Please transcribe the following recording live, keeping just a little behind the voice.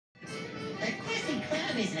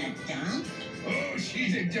isn't a dump. Oh,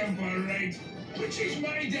 she's a dump, all right. But she's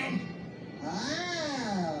my dump.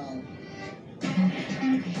 Oh.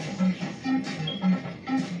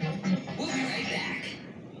 We'll be right back.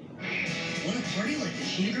 Want to party like the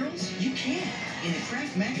Cheetah Girls? You can. In the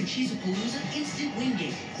Kraft Mac and Cheese-A-Palooza Instant Wing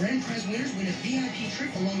Game. Grand prize winners win a VIP trip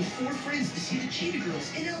along with 4 friends to see the Cheetah Girls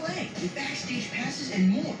in LA with backstage passes and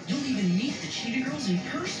more. You'll even meet the Cheetah Girls in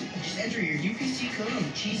person. Just enter your UPC code on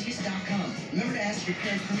thecheesiest.com. Remember to ask your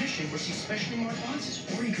parents' permission or see specially marked boxes,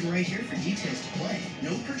 or you can write here for details to play.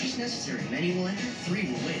 No purchase necessary. Many will enter, 3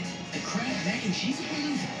 will win. The Kraft Mac and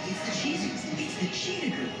Cheese-A-Palooza. It's the Cheesiest. It's the Cheetah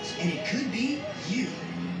Girls. And it could be you.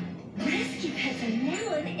 Rescue pets are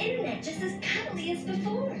now on the internet just as cuddly as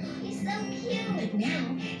before. He's so cute. But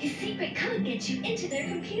now, his secret code gets you into their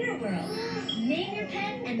computer world. Name your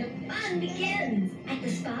pet and the fun begins. At the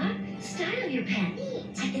spa, style your pet.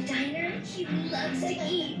 At the diner, he loves to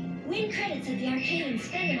eat. Win credits at the arcade and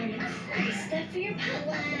spend them on the coolest stuff for your pup.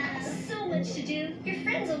 Wow. So much to do, your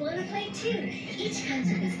friends will want to play too. Each comes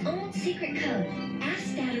with his own secret code.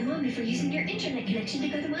 Ask Dad or Mom before using your internet connection to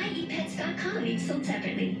go to myepets.com, each sold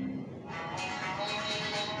separately.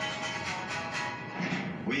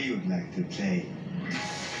 We would like to play.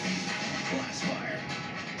 Blast fire.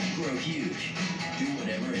 Grow huge. Do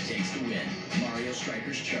whatever it takes to win. Mario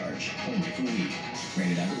Strikers Charge. Only for Wii.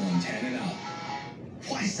 Rated everyone 10 and up.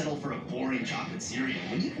 Why settle for a boring chocolate cereal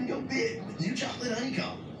when you can go big with new chocolate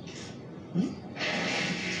honeycomb?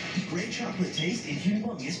 Great chocolate taste in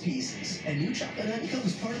humongous pieces. And new chocolate honeycomb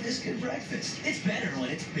is part of this good breakfast. It's better when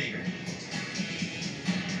it's bigger.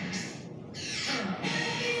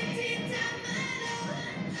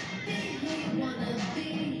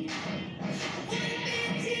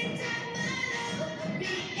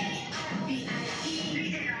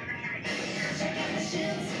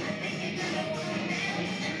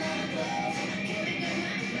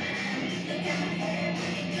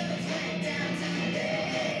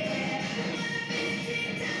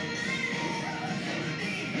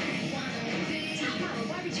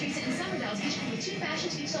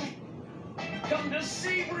 Come to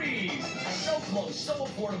Seabreeze! So close, so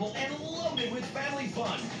affordable, and loaded with family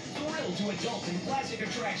fun. Thrilled to adult and classic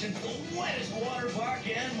attractions, the wettest water park,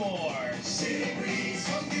 and more. Seabreeze,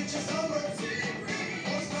 come get your summer.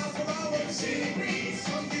 Seabreeze, what's not for hours? Seabreeze,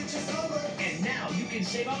 come get your summer. And now you can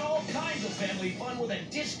save on all kinds of family fun with a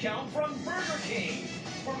discount from Burger King.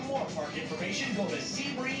 For more park information, go to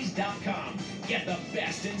Seabreeze.com. Get the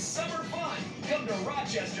best in summer fun. Come to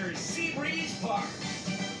Rochester's Seabreeze Park.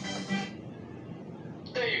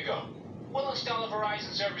 There you go. We'll install the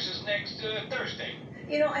Verizon services next Thursday.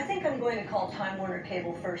 You know, I think I'm going to call Time Warner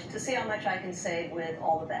Cable first to see how much I can save with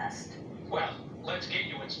all the best. Well, let's get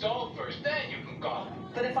you installed first, then you can call.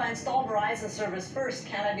 But if I install Verizon service first,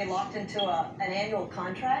 can't I be locked into an annual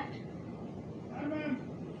contract?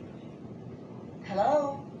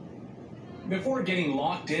 Hello? Before getting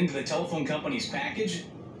locked into the telephone company's package,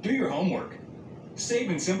 do your homework. Save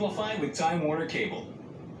and simplify with Time Warner Cable.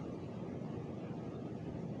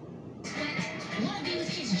 Want to be with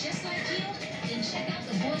kids just like you? Then check out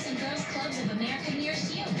the Boys and Girls Clubs of America nearest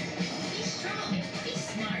you. Be strong, be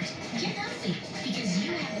smart, get healthy, because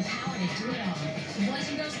you have the power to do it all. The Boys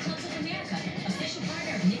and Girls Clubs of America, official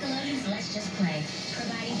partner of Nickelodeon's Let's Just Play,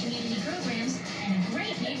 providing community programs and a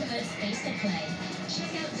great neighborhood space to play.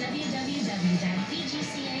 Check out www.bgca.org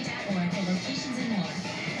for locations and more.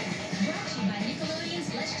 Brought to you by Nickelodeon's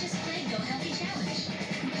Let's Just Play Go Healthy Challenge.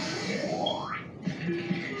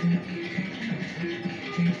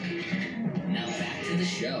 Now back to the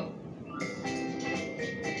show.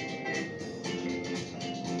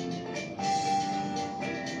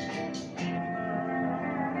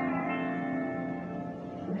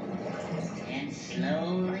 And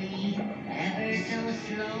slowly, ever so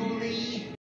slowly,